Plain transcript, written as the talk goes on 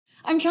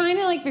I'm trying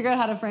to like figure out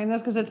how to frame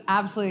this because it's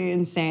absolutely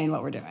insane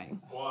what we're doing.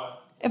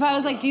 What? If I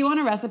was like, do you want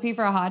a recipe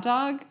for a hot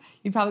dog?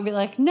 You'd probably be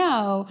like,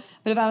 no.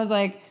 But if I was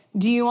like,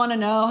 do you want to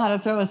know how to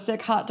throw a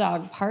sick hot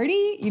dog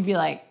party? You'd be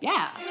like,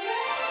 yeah.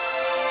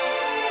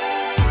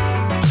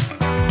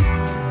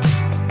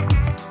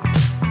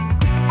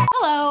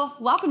 Hello,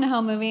 welcome to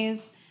Home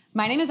Movies.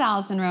 My name is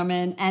Alison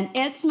Roman, and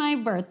it's my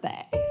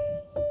birthday. Yay!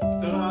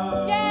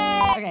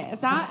 Okay,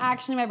 it's not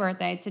actually my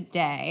birthday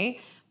today,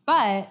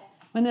 but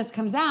when this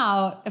comes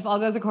out, if all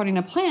goes according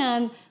to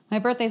plan, my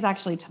birthday's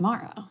actually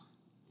tomorrow.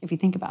 If you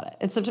think about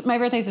it. My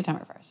birthday's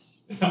September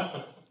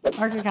 1st.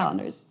 Mark your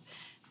calendars.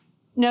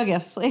 No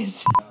gifts,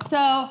 please.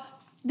 So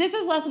this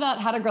is less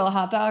about how to grill a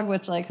hot dog,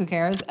 which like who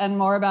cares, and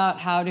more about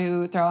how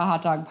to throw a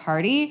hot dog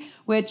party,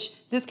 which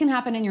this can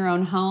happen in your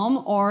own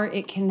home, or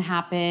it can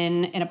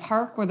happen in a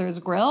park where there's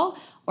a grill,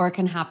 or it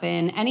can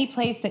happen any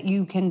place that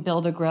you can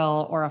build a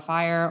grill or a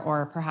fire,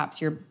 or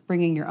perhaps you're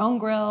bringing your own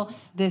grill.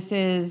 This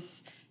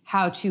is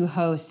how to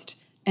host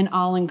an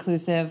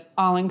all-inclusive,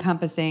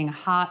 all-encompassing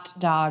hot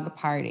dog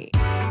party.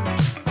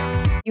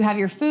 You have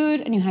your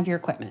food and you have your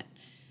equipment.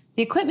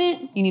 The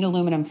equipment, you need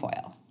aluminum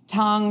foil,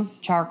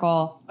 tongs,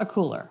 charcoal, a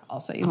cooler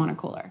also. You want a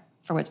cooler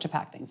for which to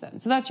pack things in.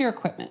 So that's your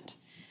equipment.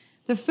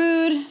 The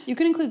food, you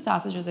can include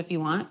sausages if you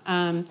want,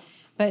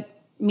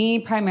 but me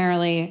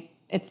primarily,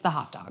 it's the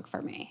hot dog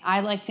for me.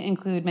 I like to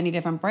include many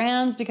different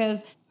brands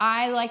because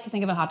I like to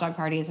think of a hot dog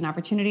party as an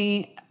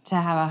opportunity to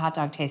have a hot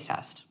dog taste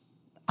test.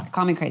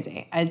 Call me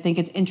crazy. I think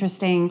it's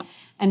interesting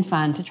and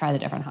fun to try the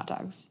different hot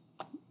dogs.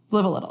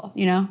 Live a little,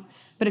 you know?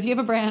 But if you have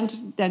a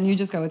brand, then you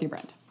just go with your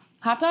brand.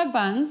 Hot dog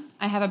buns,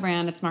 I have a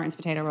brand, it's Martin's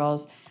Potato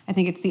Rolls. I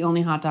think it's the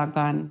only hot dog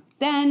bun.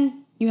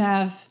 Then you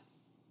have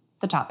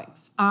the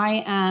toppings.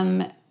 I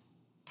am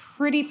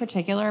pretty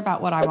particular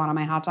about what I want on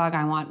my hot dog.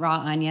 I want raw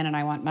onion and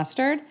I want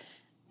mustard,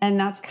 and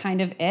that's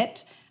kind of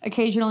it.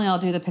 Occasionally I'll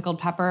do the pickled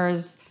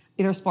peppers,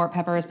 either sport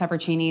peppers,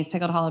 pepperoncinis,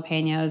 pickled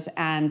jalapenos,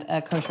 and a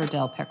kosher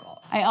dill pickle.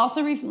 I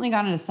also recently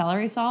got into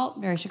celery salt,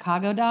 very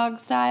Chicago dog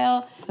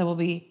style, so we'll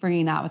be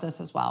bringing that with us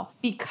as well.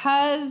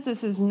 Because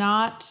this is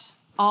not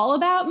all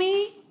about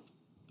me,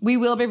 we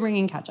will be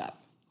bringing ketchup.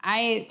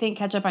 I think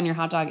ketchup on your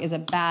hot dog is a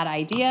bad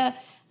idea.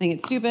 I think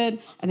it's stupid.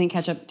 I think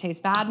ketchup tastes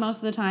bad most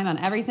of the time on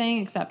everything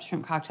except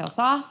shrimp cocktail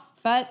sauce.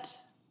 But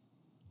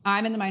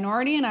I'm in the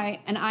minority and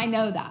I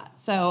know that.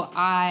 So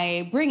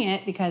I bring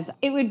it because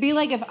it would be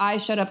like if I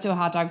showed up to a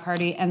hot dog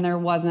party and there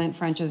wasn't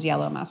French's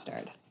yellow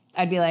mustard.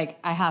 I'd be like,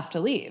 I have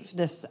to leave.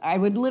 I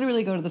would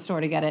literally go to the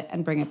store to get it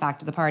and bring it back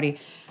to the party.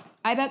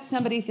 I bet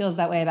somebody feels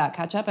that way about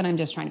ketchup, and I'm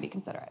just trying to be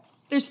considerate.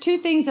 There's two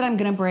things that I'm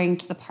gonna bring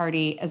to the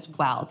party as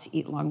well to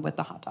eat along with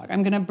the hot dog.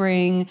 I'm gonna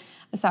bring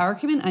a sour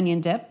cream and onion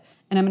dip,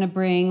 and I'm gonna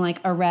bring like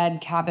a red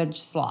cabbage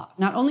slaw.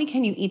 Not only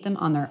can you eat them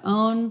on their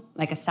own,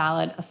 like a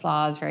salad, a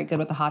slaw is very good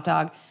with the hot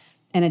dog,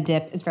 and a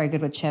dip is very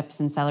good with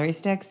chips and celery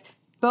sticks.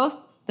 Both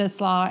the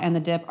slaw and the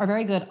dip are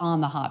very good on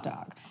the hot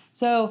dog.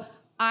 So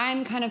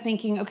I'm kind of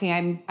thinking, okay,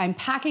 I'm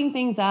packing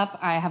things up.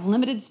 I have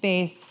limited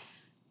space.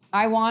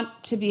 I want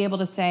to be able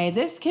to say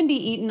this can be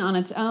eaten on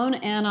its own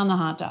and on the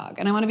hot dog.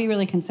 And I want to be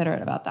really considerate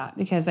about that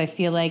because I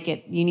feel like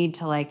you need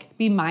to like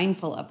be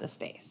mindful of the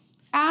space.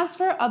 As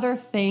for other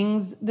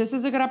things, this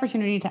is a good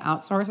opportunity to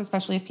outsource,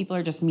 especially if people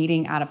are just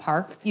meeting at a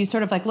park. You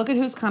sort of like look at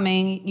who's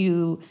coming,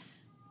 you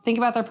think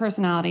about their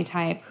personality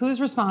type, who's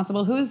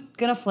responsible, who's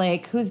gonna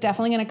flake, who's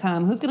definitely gonna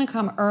come, who's gonna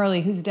come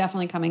early, who's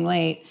definitely coming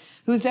late,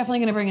 who's definitely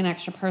gonna bring an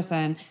extra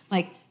person.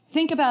 Like,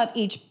 think about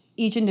each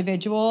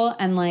individual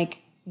and like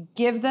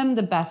give them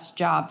the best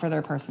job for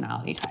their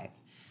personality type.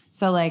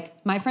 So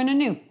like my friend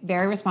Anoop,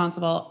 very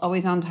responsible,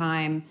 always on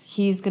time.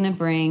 He's gonna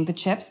bring the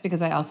chips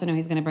because I also know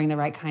he's gonna bring the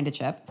right kind of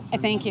chip. I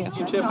thank you.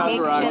 Take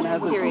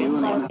chips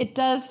seriously. It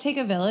does take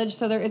a village,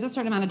 so there is a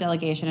certain amount of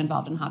delegation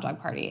involved in hot dog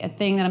party, a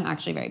thing that I'm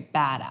actually very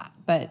bad at.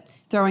 But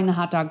throwing the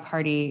hot dog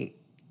party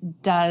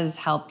does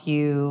help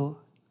you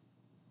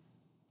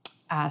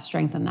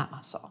strengthen that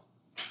muscle.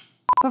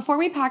 Before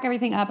we pack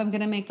everything up, I'm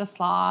gonna make the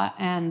slaw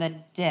and the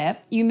dip.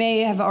 You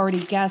may have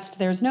already guessed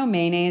there's no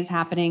mayonnaise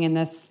happening in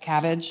this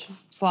cabbage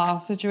slaw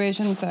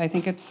situation, so I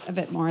think of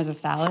it more as a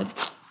salad.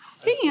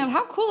 Speaking of,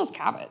 how cool is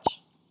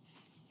cabbage?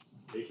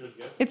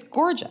 It's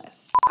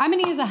gorgeous. I'm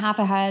gonna use a half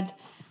a head.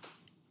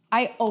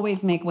 I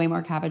always make way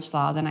more cabbage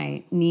slaw than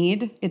I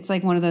need. It's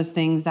like one of those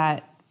things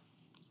that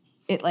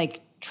it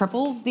like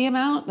triples the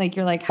amount. Like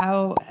you're like,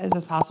 how is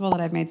this possible that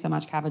I've made so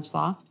much cabbage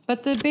slaw?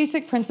 But the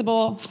basic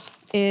principle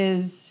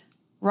is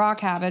raw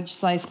cabbage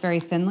sliced very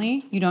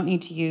thinly. You don't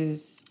need to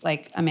use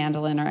like a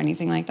mandolin or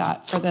anything like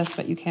that for this,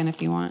 but you can if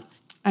you want.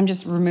 I'm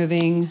just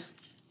removing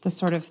the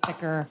sort of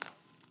thicker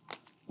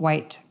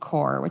white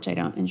core, which I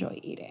don't enjoy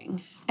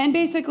eating. And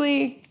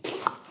basically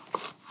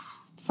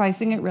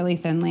slicing it really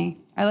thinly.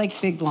 I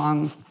like big,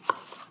 long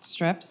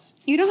strips.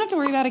 You don't have to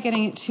worry about it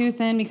getting too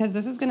thin because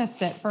this is gonna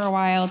sit for a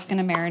while. It's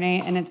gonna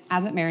marinate, and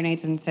as it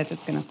marinates and sits,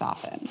 it's gonna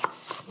soften.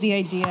 The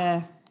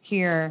idea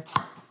here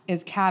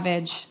is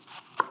cabbage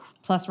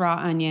plus raw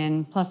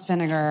onion, plus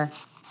vinegar,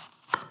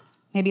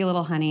 maybe a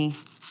little honey,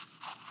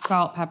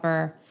 salt,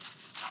 pepper,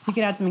 You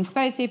could add something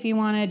spicy if you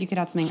wanted. You could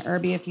add something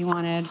herby if you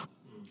wanted.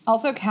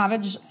 Also,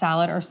 cabbage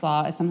salad or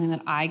slaw is something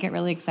that I get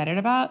really excited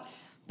about,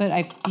 but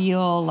I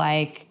feel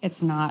like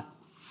it's not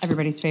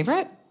everybody's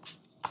favorite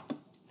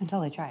until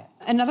they try it.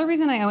 Another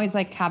reason I always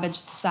like cabbage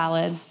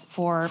salads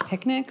for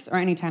picnics or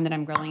any time that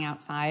I'm grilling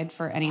outside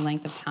for any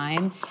length of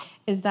time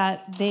is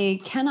that they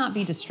cannot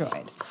be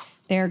destroyed.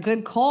 They're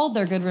good cold,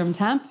 they're good room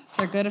temp,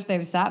 they're good if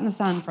they've sat in the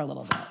sun for a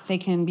little bit. They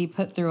can be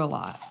put through a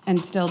lot and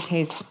still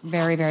taste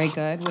very, very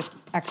good with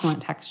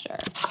excellent texture.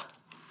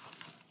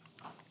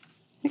 I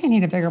think I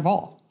need a bigger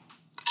bowl.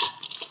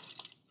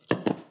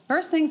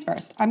 First things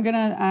first, I'm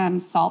gonna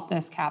salt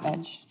this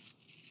cabbage.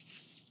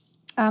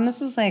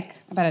 This is like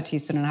about a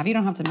teaspoon and a half. You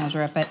don't have to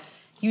measure it, but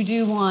you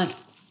do want,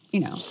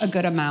 a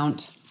good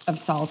amount of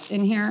salt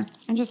in here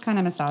and just kind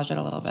of massage it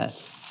a little bit.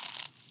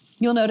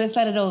 You'll notice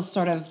that it'll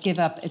sort of give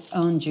up its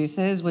own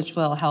juices, which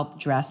will help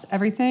dress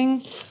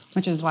everything,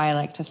 which is why I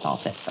like to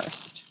salt it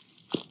first.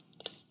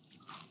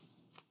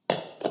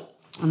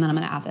 And then I'm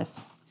gonna add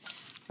this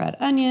red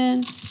onion.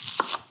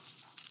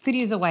 You could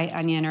use a white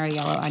onion or a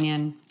yellow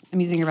onion.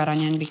 I'm using a red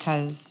onion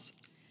because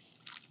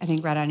I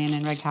think red onion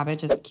and red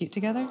cabbage is cute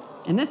together.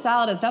 And this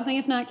salad is nothing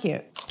if not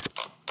cute.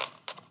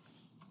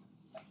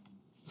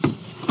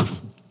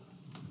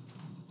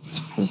 It's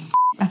just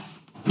a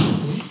mess.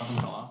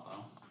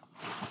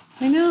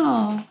 I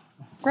know.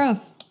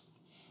 Growth.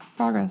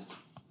 Progress.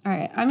 All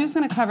right, I'm just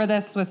gonna cover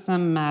this with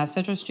some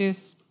citrus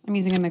juice. I'm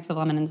using a mix of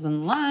lemons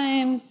and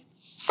limes.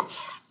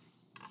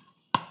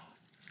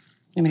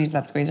 Anybody use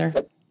that squeezer?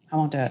 I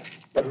won't do it.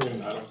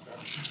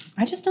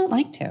 I just don't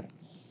like to.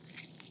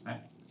 Hey,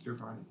 it's your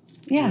party.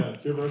 Yeah.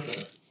 It's your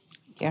birthday.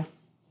 Thank you.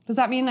 Does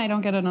that mean I don't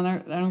get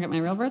my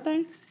real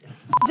birthday?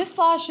 This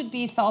slaw should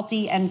be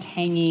salty and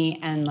tangy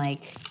and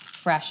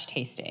fresh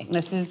tasting.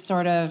 This is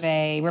sort of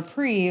a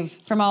reprieve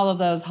from all of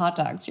those hot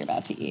dogs you're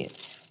about to eat.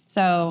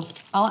 So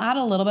I'll add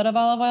a little bit of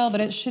olive oil,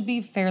 but it should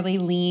be fairly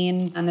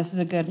lean. And this is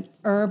a good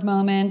herb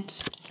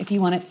moment. If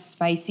you want it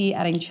spicy,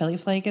 adding chili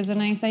flake is a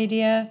nice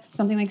idea.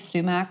 Something like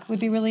sumac would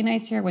be really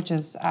nice here, which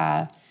is,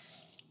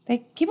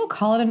 people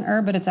call it an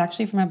herb, but it's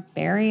actually from a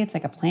berry. It's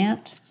like a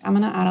plant. I'm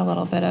gonna add a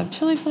little bit of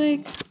chili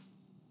flake.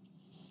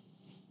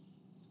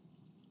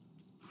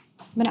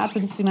 I'm gonna add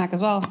some sumac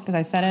as well, because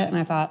I said it and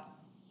I thought,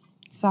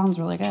 it sounds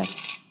really good.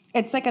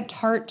 It's like a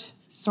tart,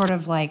 sort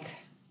of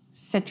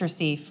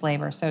citrusy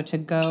flavor. So to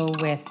go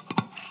with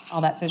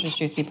all that citrus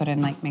juice we put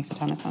in makes a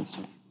ton of sense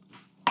to me.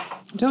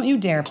 Don't you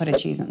dare put a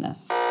cheese in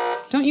this.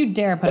 Don't you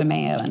dare put a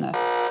mayo in this.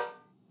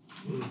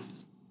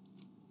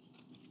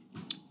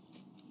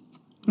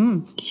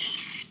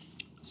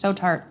 So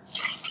tart,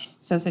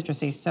 so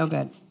citrusy, so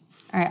good.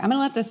 All right, I'm gonna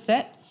let this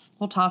sit.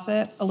 We'll toss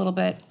it a little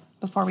bit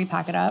before we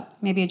pack it up,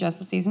 maybe adjust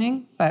the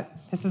seasoning, but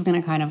this is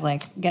gonna kind of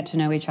get to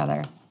know each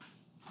other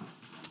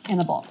in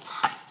the bowl.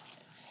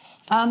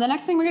 The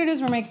next thing we're gonna do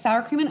is we're gonna make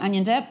sour cream and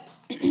onion dip.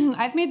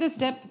 I've made this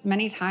dip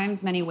many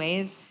times, many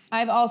ways.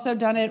 I've also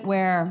done it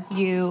where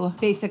you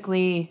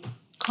basically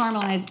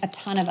caramelize a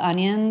ton of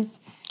onions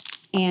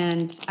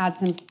and add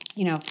some,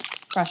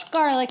 fresh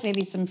garlic,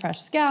 maybe some fresh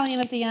scallion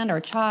at the end or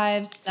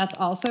chives. That's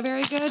also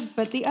very good.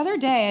 But the other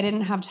day I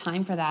didn't have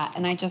time for that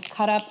and I just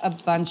cut up a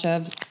bunch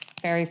of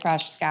very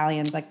fresh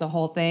scallions, the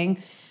whole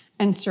thing,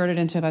 and stirred it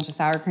into a bunch of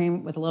sour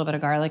cream with a little bit of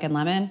garlic and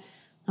lemon.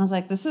 I was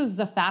like, this is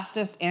the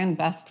fastest and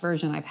best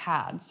version I've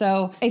had.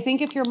 So I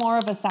think if you're more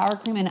of a sour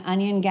cream and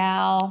onion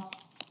gal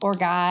or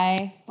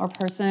guy or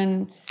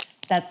person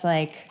that's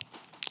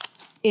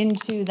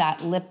into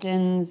that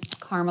Lipton's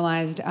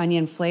caramelized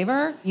onion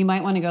flavor, you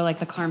might want to go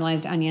the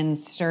caramelized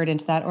onions stirred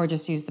into that or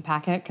just use the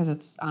packet because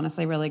it's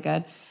honestly really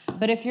good.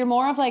 But if you're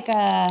more of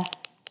a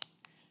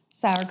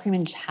sour cream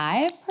and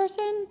chive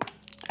person,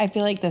 I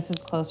feel like this is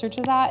closer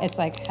to that. It's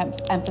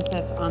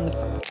emphasis on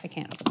the, I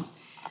can't open this.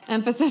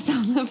 Emphasis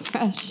on the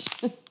fresh.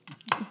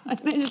 Why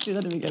didn't I just do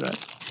that to begin with?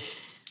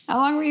 How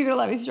long were you gonna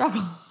let me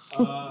struggle?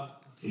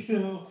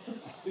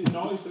 It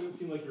always doesn't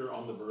seem like you're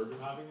on the verge of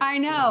having it. I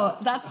know.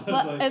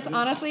 It's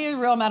honestly a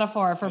real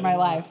metaphor for my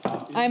life.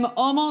 I'm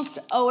almost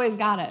always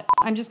got it.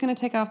 I'm just gonna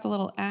take off the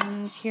little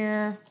ends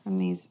here from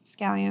these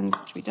scallions,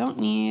 which we don't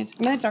need.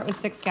 I'm gonna start with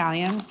 6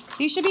 scallions.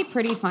 These should be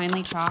pretty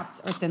finely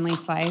chopped or thinly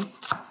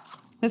sliced.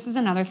 This is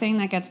another thing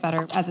that gets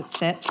better as it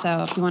sits.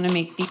 So if you want to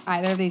make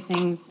either of these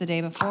things the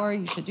day before,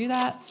 you should do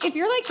that. If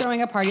you're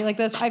throwing a party like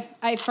this,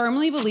 I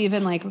firmly believe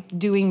in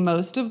doing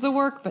most of the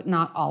work, but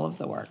not all of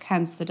the work,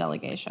 hence the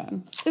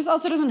delegation. This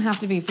also doesn't have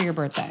to be for your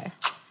birthday.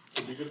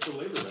 It'd be good for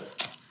Labor Day.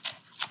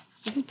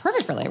 This is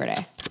perfect for Labor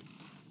Day.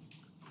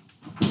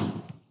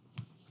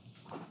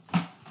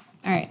 All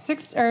right,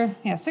 6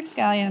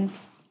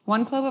 scallions,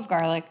 1 clove of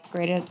garlic,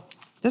 grated.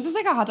 This is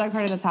a hot dog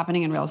party that's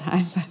happening in real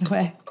time, by the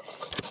way.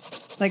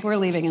 We're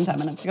leaving in 10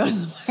 minutes to go to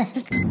the park.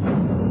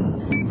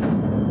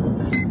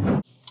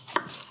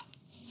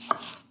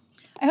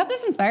 I hope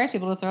this inspires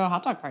people to throw a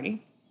hot dog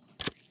party.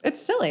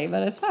 It's silly,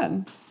 but it's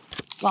fun.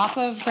 Lots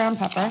of ground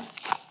pepper.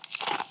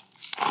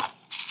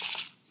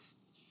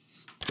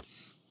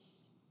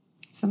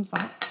 Some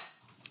salt.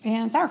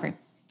 And sour cream.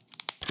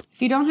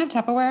 If you don't have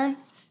Tupperware,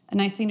 A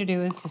nice thing to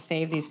do is to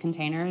save these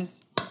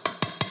containers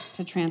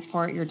to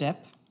transport your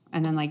dip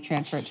and then like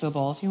transfer it to a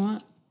bowl if you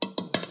want.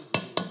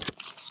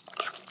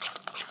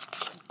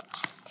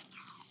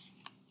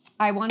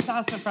 I once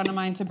asked a friend of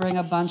mine to bring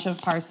a bunch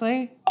of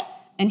parsley,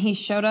 and he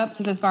showed up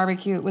to this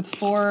barbecue with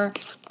 4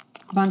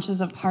 bunches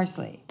of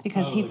parsley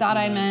because he thought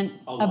I meant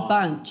a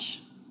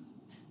bunch.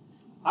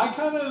 I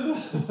kind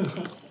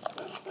of...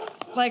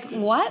 Like,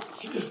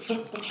 what? At least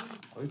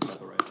got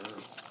the right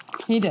herb.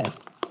 He did.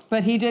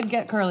 But he did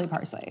get curly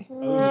parsley.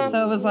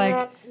 So it was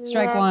like,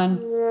 strike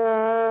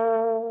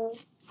 1,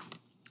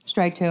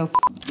 strike 2.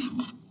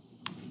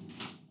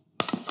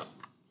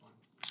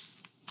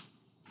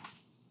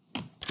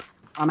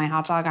 On my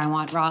hot dog, I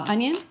want raw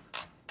onion.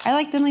 I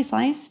like thinly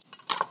sliced.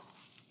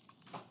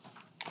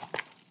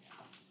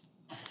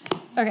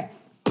 Okay.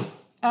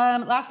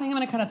 Last thing, I'm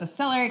gonna cut out the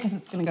celery because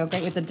it's gonna go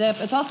great with the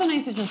dip. It's also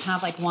nice to just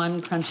have like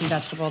one crunchy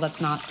vegetable that's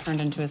not turned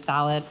into a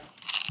salad.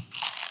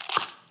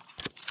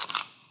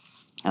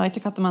 I like to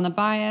cut them on the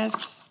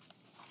bias.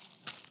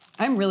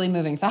 I'm really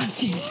moving fast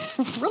here.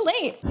 We're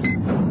late.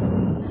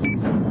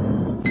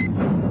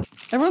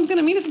 Everyone's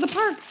gonna meet us at the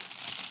park.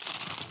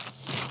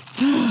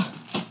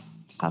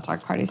 This hot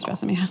dog party's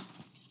stressing me out.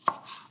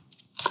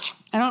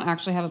 I don't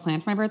actually have a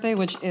plan for my birthday,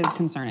 which is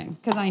concerning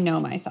because I know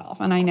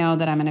myself and I know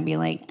that I'm gonna be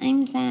like,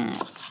 I'm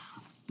sad.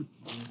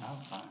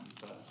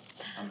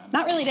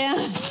 Not really,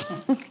 Dan.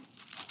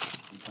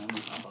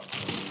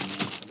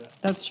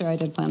 That's true, I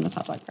did plan this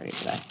hot dog party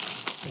today.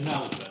 And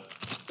now look at us.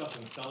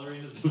 Stuffing celery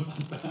in a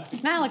Ziploc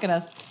bag. Now look at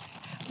us.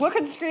 What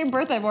could scream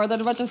birthday more than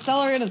a bunch of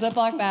celery in a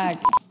Ziploc bag?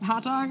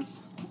 Hot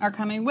dogs are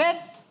coming with,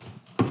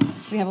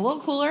 we have a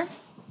little cooler,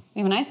 we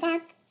have an ice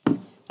pack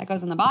that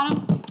goes in the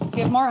bottom. If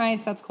you have more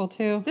ice, that's cool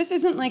too. This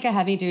isn't like a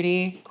heavy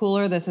duty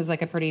cooler. This is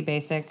like a pretty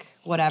basic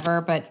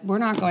whatever, but we're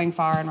not going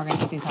far and we're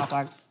gonna eat these hot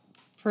dogs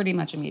pretty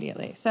much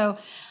immediately. So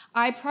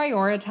I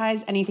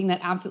prioritize anything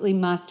that absolutely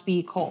must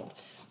be cold.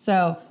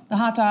 So the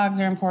hot dogs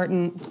are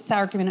important.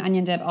 Sour cream and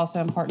onion dip, also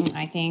important,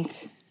 I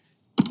think.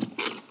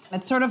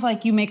 It's sort of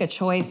like you make a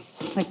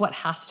choice, like what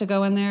has to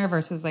go in there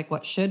versus like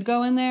what should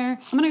go in there.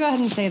 I'm gonna go ahead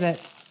and say that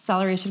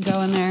celery should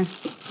go in there,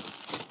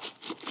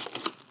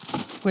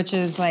 which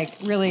is like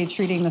really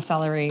treating the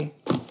celery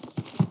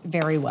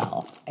very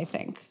well, I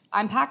think.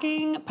 I'm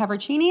packing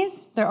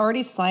pepperoncinis. They're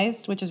already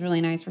sliced, which is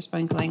really nice for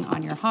sprinkling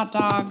on your hot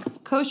dog.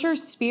 Kosher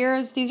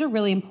spears, these are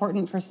really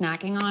important for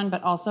snacking on,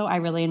 but also I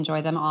really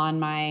enjoy them on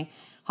my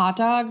hot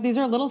dog. These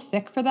are a little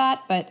thick for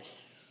that, but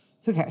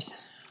who cares?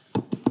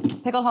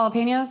 Pickled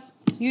jalapenos.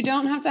 You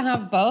don't have to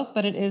have both,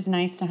 but it is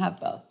nice to have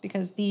both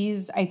because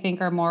these I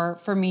think are more,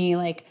 for me,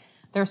 like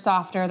they're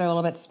softer, they're a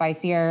little bit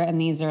spicier, and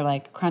these are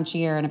like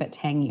crunchier and a bit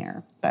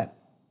tangier, but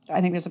I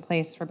think there's a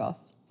place for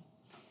both.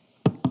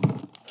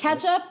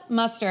 Ketchup,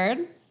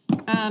 mustard.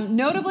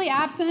 Notably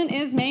absent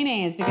is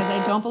mayonnaise because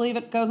I don't believe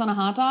it goes on a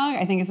hot dog.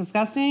 I think it's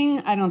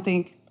disgusting. I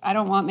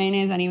don't want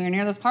mayonnaise anywhere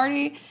near this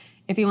party.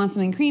 If you want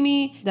something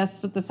creamy,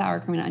 that's what the sour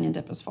cream and onion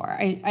dip is for.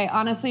 I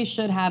honestly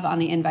should have on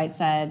the invite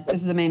said,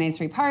 this is a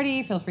mayonnaise-free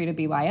party, feel free to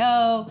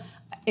BYO.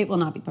 It will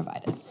not be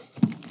provided.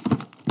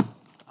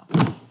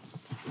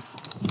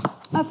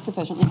 That's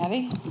sufficiently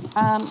heavy.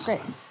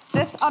 Great.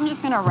 This I'm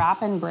just gonna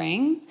wrap and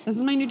bring. This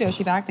is my new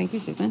doshi bag, thank you,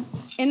 Susan.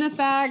 In this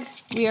bag,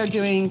 we are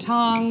doing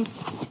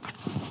tongs,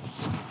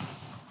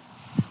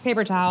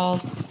 paper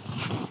towels,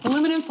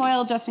 aluminum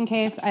foil just in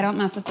case I don't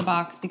mess with the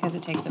box because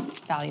it takes up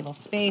valuable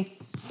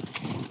space.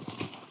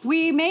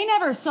 We may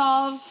never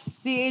solve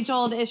the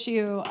age-old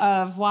issue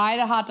of why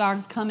the hot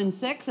dogs come in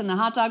 6 and the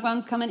hot dog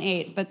buns come in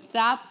 8, but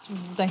that's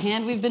the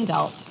hand we've been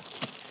dealt.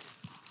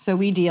 So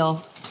we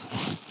deal.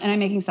 And I'm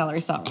making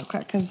celery salt real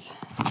quick because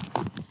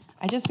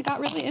I just got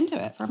really into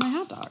it for my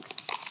hot dog.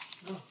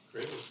 Oh,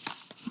 great.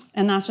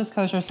 And that's just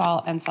kosher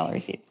salt and celery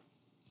seed.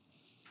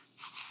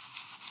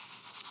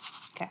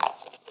 Okay.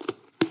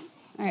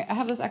 All right, I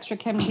have this extra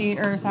kimchi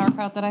or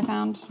sauerkraut that I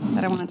found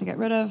that I wanted to get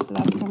rid of, so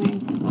that's coming.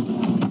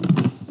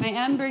 I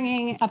am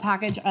bringing a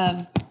package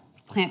of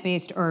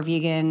plant-based or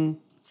vegan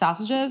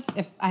sausages.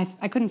 If I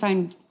couldn't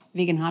find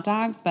vegan hot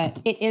dogs, but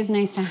it is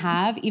nice to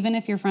have. Even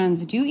if your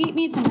friends do eat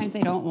meat, sometimes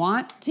they don't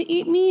want to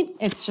eat meat.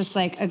 It's just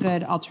like a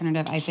good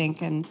alternative, I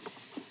think, and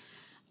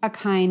a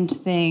kind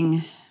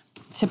thing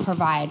to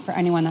provide for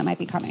anyone that might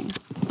be coming.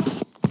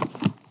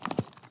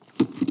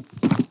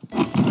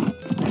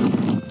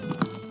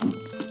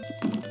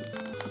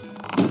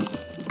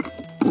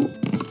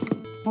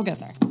 We'll get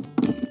there.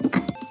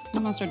 The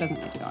mustard doesn't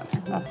need to go in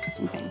there. That's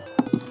insane.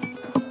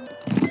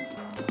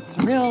 It's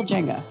a real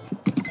Jenga.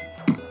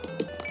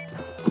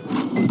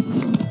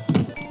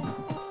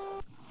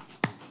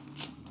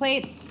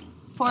 Plates,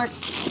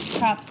 forks,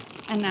 cups,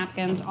 and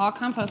napkins, all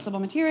compostable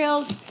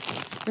materials,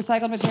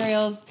 recycled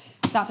materials.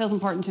 That feels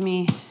important to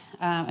me.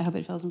 I hope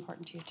it feels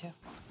important to you too.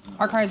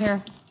 Our car's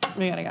here.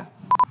 We gotta go.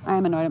 I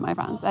am annoyed at my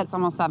friends. It's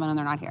almost 7 and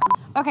they're not here.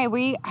 Okay,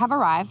 we have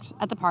arrived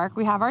at the park.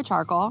 We have our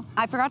charcoal.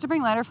 I forgot to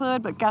bring lighter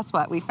fluid, but guess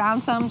what? We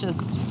found some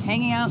just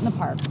hanging out in the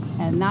park,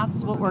 and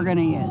that's what we're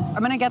gonna use.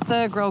 I'm gonna get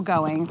the grill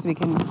going so we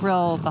can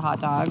grill the hot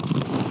dogs.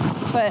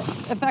 But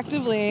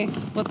effectively,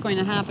 what's going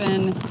to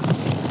happen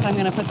is I'm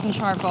gonna put some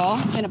charcoal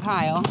in a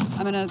pile.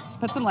 I'm gonna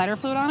put some lighter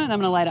fluid on it, and I'm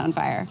gonna light it on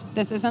fire.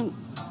 This isn't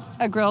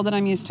a grill that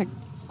I'm used to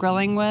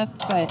grilling with,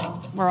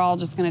 but we're all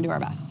just gonna do our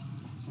best.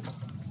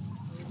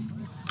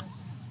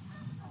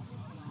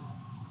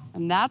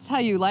 And that's how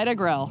you light a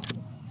grill.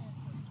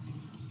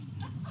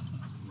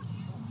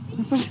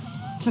 This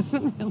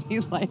isn't really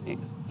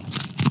lighting.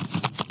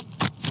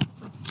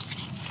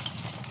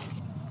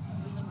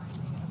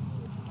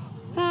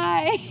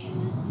 Hi.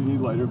 You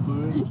need lighter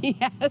fluid?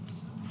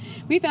 Yes.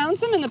 We found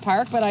some in the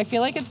park, but I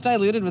feel like it's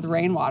diluted with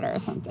rainwater or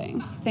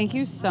something. Thank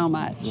you so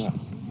much. Yeah.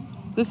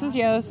 This is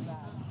Yves.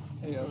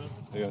 Hey, yo.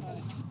 Hey, yo.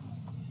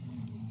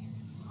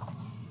 All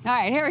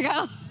right, here we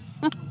go.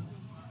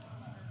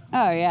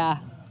 Oh, yeah.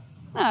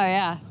 Oh,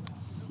 yeah.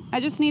 I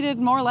just needed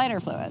more lighter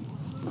fluid.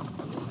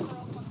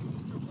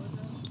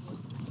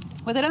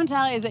 What they don't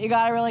tell you is that you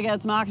gotta really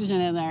get some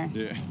oxygen in there.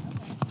 Yeah.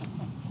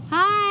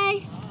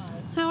 Hi.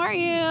 How are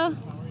you?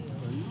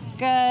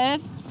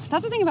 Good.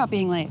 That's the thing about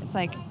being late. It's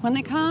like, when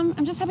they come,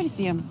 I'm just happy to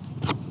see them.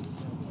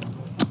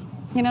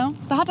 You know,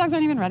 the hot dogs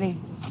aren't even ready.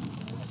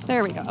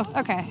 There we go.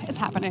 Okay, it's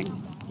happening.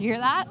 You hear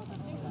that?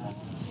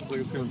 Looks like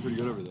it's going pretty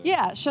good over there.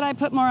 Yeah, should I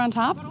put more on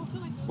top?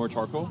 More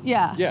charcoal?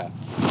 Yeah. Yeah.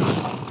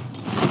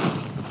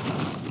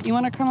 You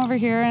want to come over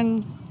here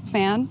and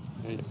fan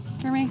Hey.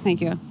 for me?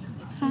 Thank you.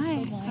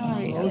 Hi, how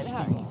are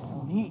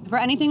you? For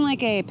anything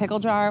like a pickle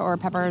jar or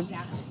peppers,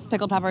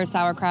 pickled peppers,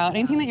 sauerkraut,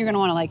 anything that you're going to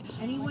want to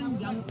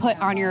like put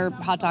on your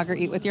hot dog or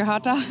eat with your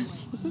hot dog.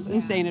 This is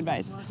insane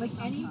advice.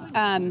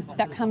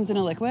 That comes in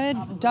a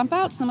liquid. Dump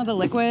out some of the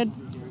liquid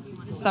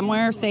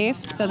somewhere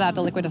safe so that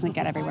the liquid doesn't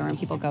get everywhere when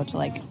people go to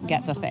like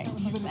get the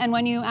things. And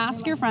when you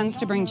ask your friends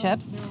to bring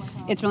chips,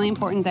 it's really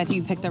important that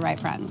you pick the right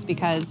friends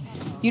because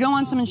you don't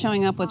want someone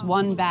showing up with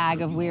one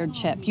bag of weird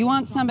chip. You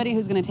want somebody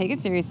who's going to take it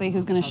seriously,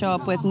 who's going to show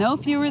up with no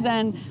fewer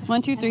than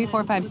 1, 2, 3,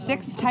 4, 5,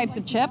 6 types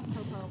of chip,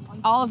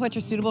 all of which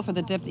are suitable for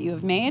the dip that you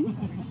have made,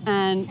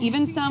 and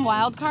even some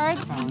wild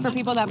cards for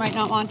people that might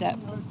not want it.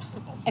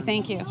 I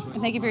thank you. I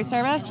thank you for your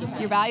service.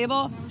 You're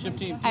valuable. Chip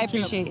team. I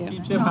appreciate you.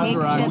 Take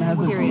chips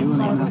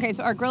seriously. Okay,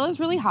 so our grill is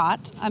really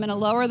hot. I'm gonna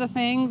lower the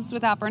things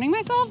without burning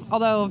myself,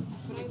 although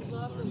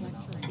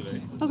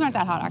those aren't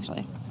that hot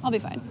actually. I'll be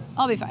fine.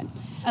 I'll be fine.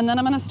 And then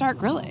I'm gonna start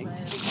grilling.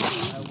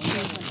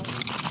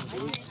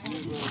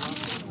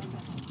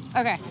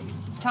 Okay,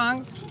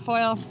 tongs,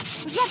 foil.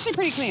 This is actually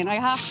pretty clean. I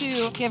have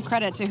to give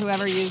credit to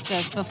whoever used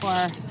this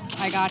before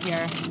I got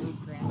here.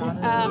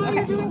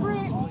 Okay,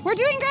 we're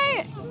doing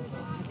great.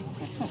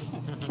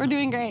 We're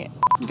doing great.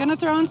 I'm gonna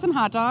throw in some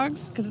hot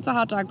dogs because it's a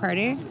hot dog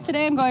party.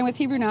 Today I'm going with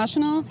Hebrew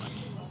National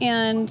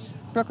and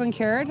Brooklyn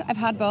Cured. I've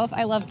had both.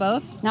 I love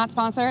both. Not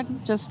sponsored,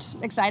 just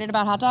excited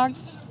about hot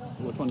dogs.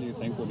 Which one do you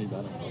think will be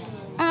better?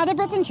 The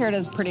Brooklyn Cured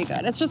is pretty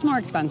good. It's just more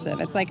expensive.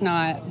 It's like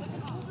not,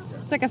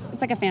 it's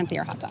like a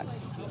fancier hot dog.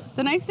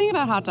 The nice thing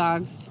about hot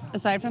dogs,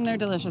 aside from their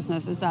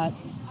deliciousness, is that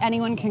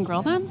anyone can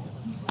grill them.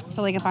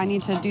 So like if I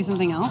need to do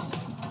something else,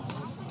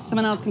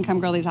 someone else can come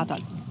grill these hot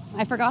dogs.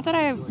 I forgot that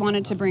I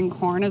wanted to bring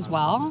corn as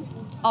well.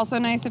 Also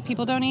nice if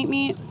people don't eat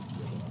meat,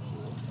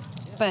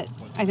 but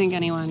I think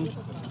anyone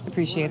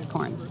appreciates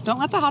corn. Don't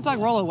let the hot dog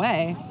roll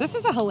away. This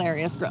is a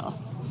hilarious grill.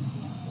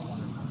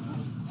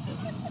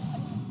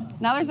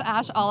 Now there's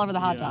ash all over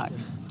the hot dog.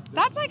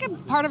 That's like a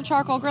part of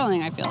charcoal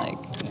grilling, I feel like.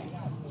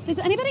 Does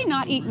anybody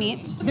not eat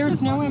meat?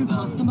 There's no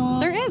Impossible.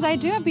 There is. I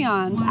do have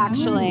Beyond,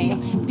 actually.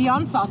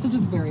 Beyond sausage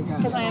is very good.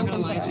 Because I am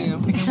considering.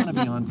 I think I want to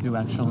be on too,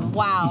 actually.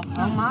 Wow.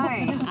 Oh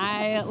my.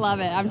 I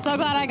love it. I'm so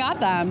glad I got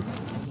them.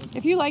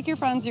 If you like your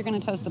friends, you're going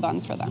to toast the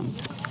buns for them.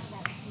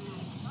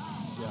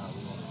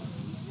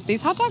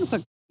 These hot dogs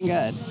look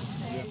good.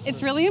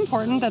 It's really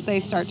important that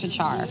they start to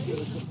char.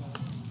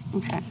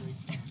 Okay.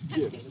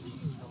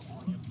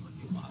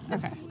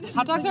 Okay.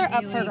 Hot dogs are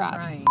up for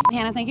grabs.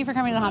 Hannah, thank you for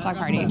coming to the hot dog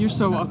party. You're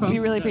so welcome. We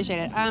really appreciate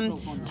it.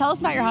 Tell us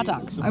about your hot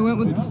dog. I went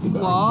with the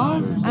slaw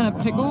and a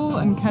pickle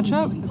and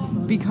ketchup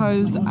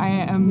because I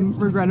am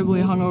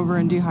regrettably hungover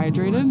and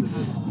dehydrated,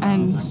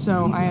 and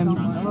so I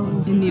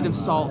am in need of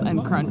salt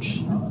and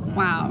crunch.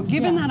 Wow.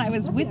 Given that I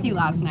was with you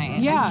last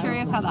night, Yeah. I'm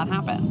curious how that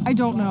happened. I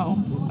don't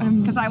know.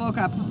 Because I woke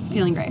up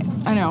feeling great.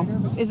 I know.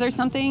 Is there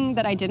something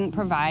that I didn't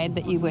provide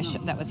that you wish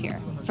that was here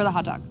for the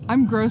hot dog?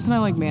 I'm gross and I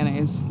like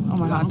mayonnaise on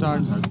my hot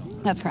dogs.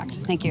 That's correct.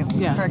 Thank you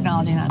Yeah. for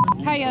acknowledging that.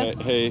 Hi,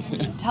 yes. Hey.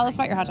 Tell us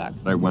about your hot dog.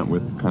 I went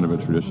with kind of a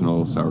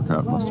traditional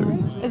sauerkraut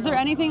mustard. Is there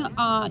anything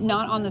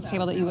not on this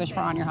table that you wish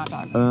were on your hot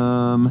dog?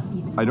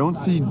 I don't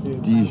see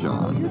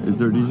Dijon. Is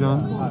there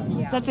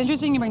Dijon? That's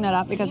interesting you bring that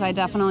up because I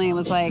definitely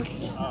was like,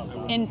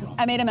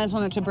 I made a mental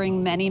note to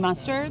bring many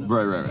mustards.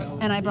 Right.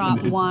 And I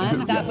brought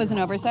one. That was an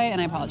oversight,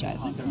 and I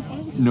apologize.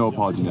 No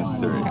apology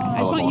necessary. Okay. I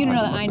just want you to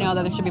know that I know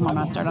that there should be more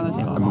mustard on the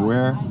table. I'm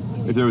aware.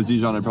 If there was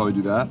Dijon, I'd probably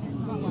do that.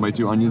 Might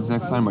do onions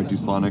next time. Might do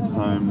slaw next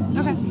time.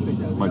 Okay.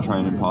 might try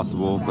an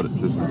impossible,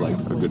 but this is like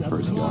a good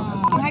first go.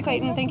 Hi,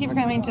 Clayton. Thank you for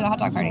coming to the hot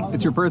dog party.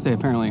 It's your birthday,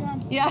 apparently.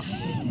 Yeah,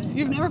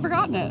 you've never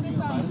forgotten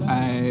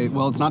it.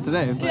 Well, it's not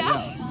today, but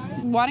yeah.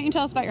 Why don't you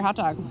tell us about your hot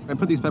dog? I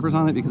put these peppers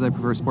on it because I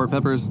prefer sport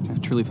peppers. I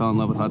truly fell in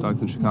love with hot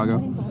dogs in Chicago.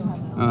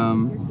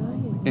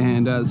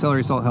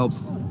 Celery salt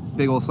helps.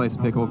 Big old slice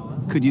of pickle.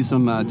 Could use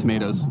some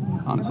tomatoes,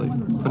 honestly.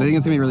 But I think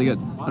it's gonna be really good.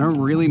 I don't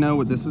really know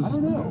what this is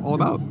all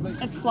about.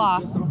 It's slaw.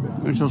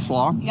 It's just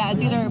slaw? Yeah,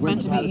 it's either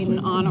meant to be eaten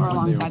on or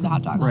alongside the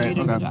hot dog, so you did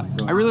a good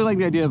job. I really like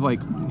the idea of like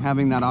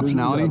having that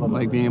optionality,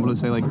 like being able to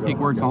say like it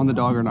works on the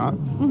dog or not.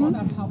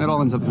 It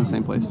all ends up in the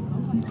same place.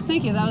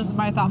 Thank you, that was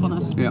my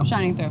thoughtfulness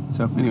shining through.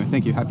 So anyway,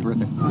 thank you, happy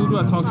birthday. Who do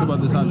I talk to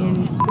about this hot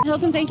dog?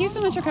 Hilton, thank you so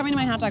much for coming to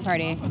my hot dog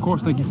party. Of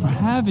course, thank you for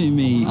having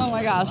me. Oh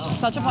my gosh,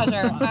 such a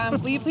pleasure.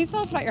 Will you please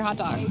tell us about your hot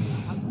dog?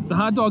 The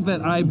hot dog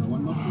that I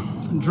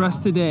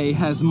dressed today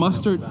has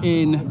mustard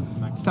in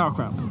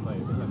sauerkraut.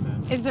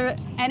 Is there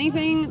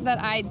anything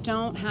that I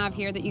don't have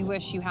here that you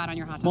wish you had on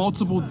your hot dog?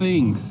 Multiple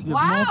things. You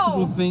have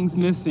multiple things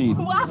missing.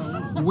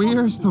 Wow.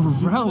 Where's the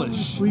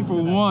relish, for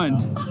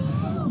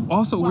one?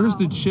 Also, where's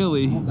the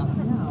chili?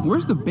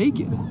 Where's the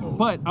bacon?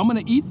 But I'm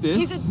gonna eat this.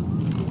 He's a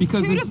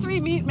because 2 to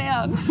 3 meat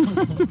man.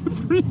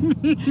 3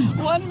 meats.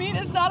 1 meat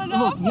is not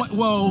enough. Look,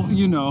 well,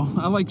 you know,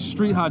 I like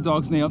street hot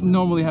dogs. They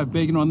normally have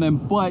bacon on them,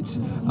 but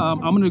I'm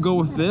gonna go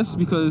with this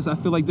because I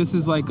feel like this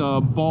is like a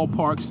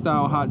ballpark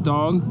style hot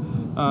dog.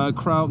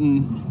 Kraut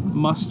and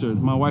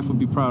mustard. My wife would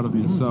be proud of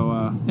me.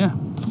 So yeah.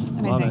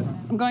 Amazing.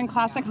 I'm going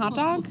classic hot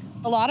dog.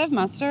 A lot of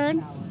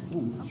mustard.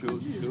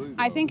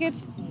 I think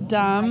it's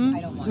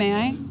dumb, may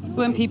I?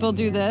 When people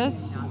do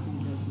this.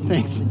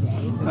 Thanks.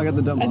 I got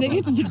the dumb. I think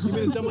it's dumb. You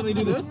mean it's dumb when they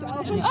do this,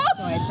 Alison?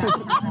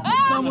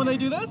 It's dumb when they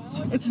do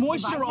this? It's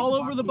moisture all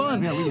over the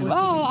bun.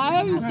 Wow, I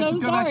am so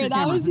sorry.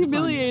 That was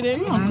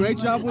humiliating. Great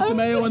job with the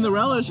mayo and the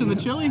relish and the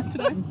chili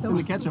today. And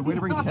the ketchup. Way to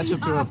bring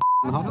ketchup to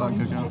a hot dog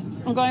cookout.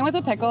 I'm going with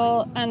a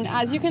pickle, and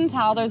as you can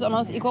tell, there's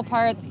almost equal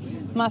parts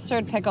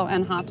mustard, pickle,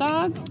 and hot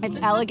dog. It's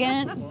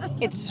elegant.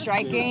 It's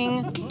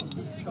striking.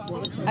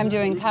 I'm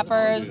doing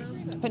peppers,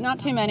 but not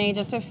too many,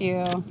 just a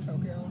few.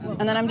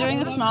 And then I'm doing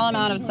a small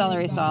amount of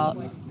celery salt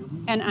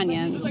and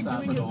onions.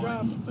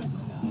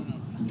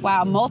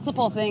 Wow,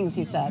 multiple things,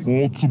 he said.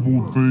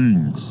 Multiple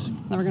things.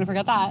 Never gonna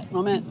forget that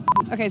moment.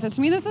 Okay, so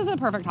to me, this is a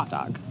perfect hot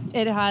dog.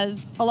 It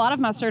has a lot of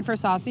mustard for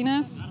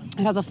sauciness.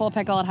 It has a full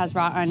pickle, it has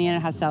raw onion, it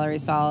has celery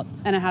salt,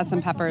 and it has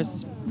some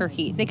peppers for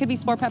heat. They could be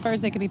sport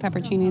peppers, they could be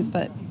pepperoncinis,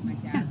 but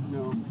yeah,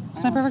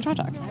 it's my perfect hot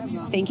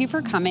dog. Thank you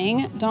for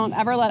coming. Don't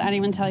ever let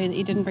anyone tell you that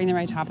you didn't bring the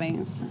right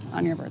toppings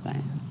on your birthday,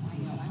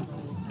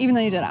 even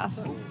though you did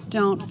ask.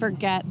 Don't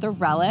forget the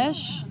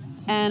relish,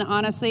 and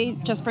honestly,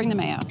 just bring the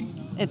mayo.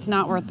 It's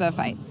not worth the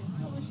fight.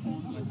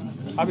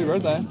 Happy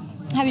birthday.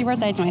 Happy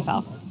birthday to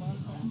myself.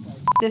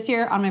 This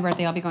year on my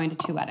birthday, I'll be going to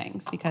 2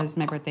 weddings because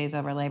my birthday is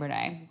over Labor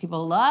Day.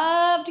 People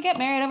love to get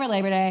married over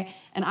Labor Day,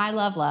 and I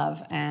love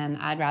love, and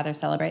I'd rather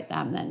celebrate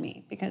them than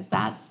me because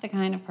that's the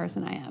kind of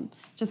person I am.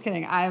 Just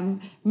kidding.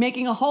 I'm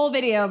making a whole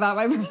video about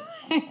my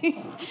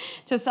birthday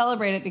to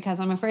celebrate it because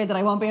I'm afraid that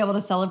I won't be able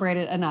to celebrate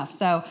it enough.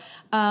 So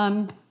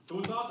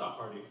what's the hot dog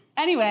party?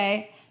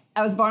 Anyway,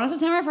 I was born on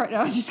September 1st. No,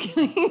 I'm just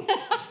kidding.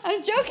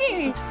 I'm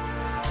joking.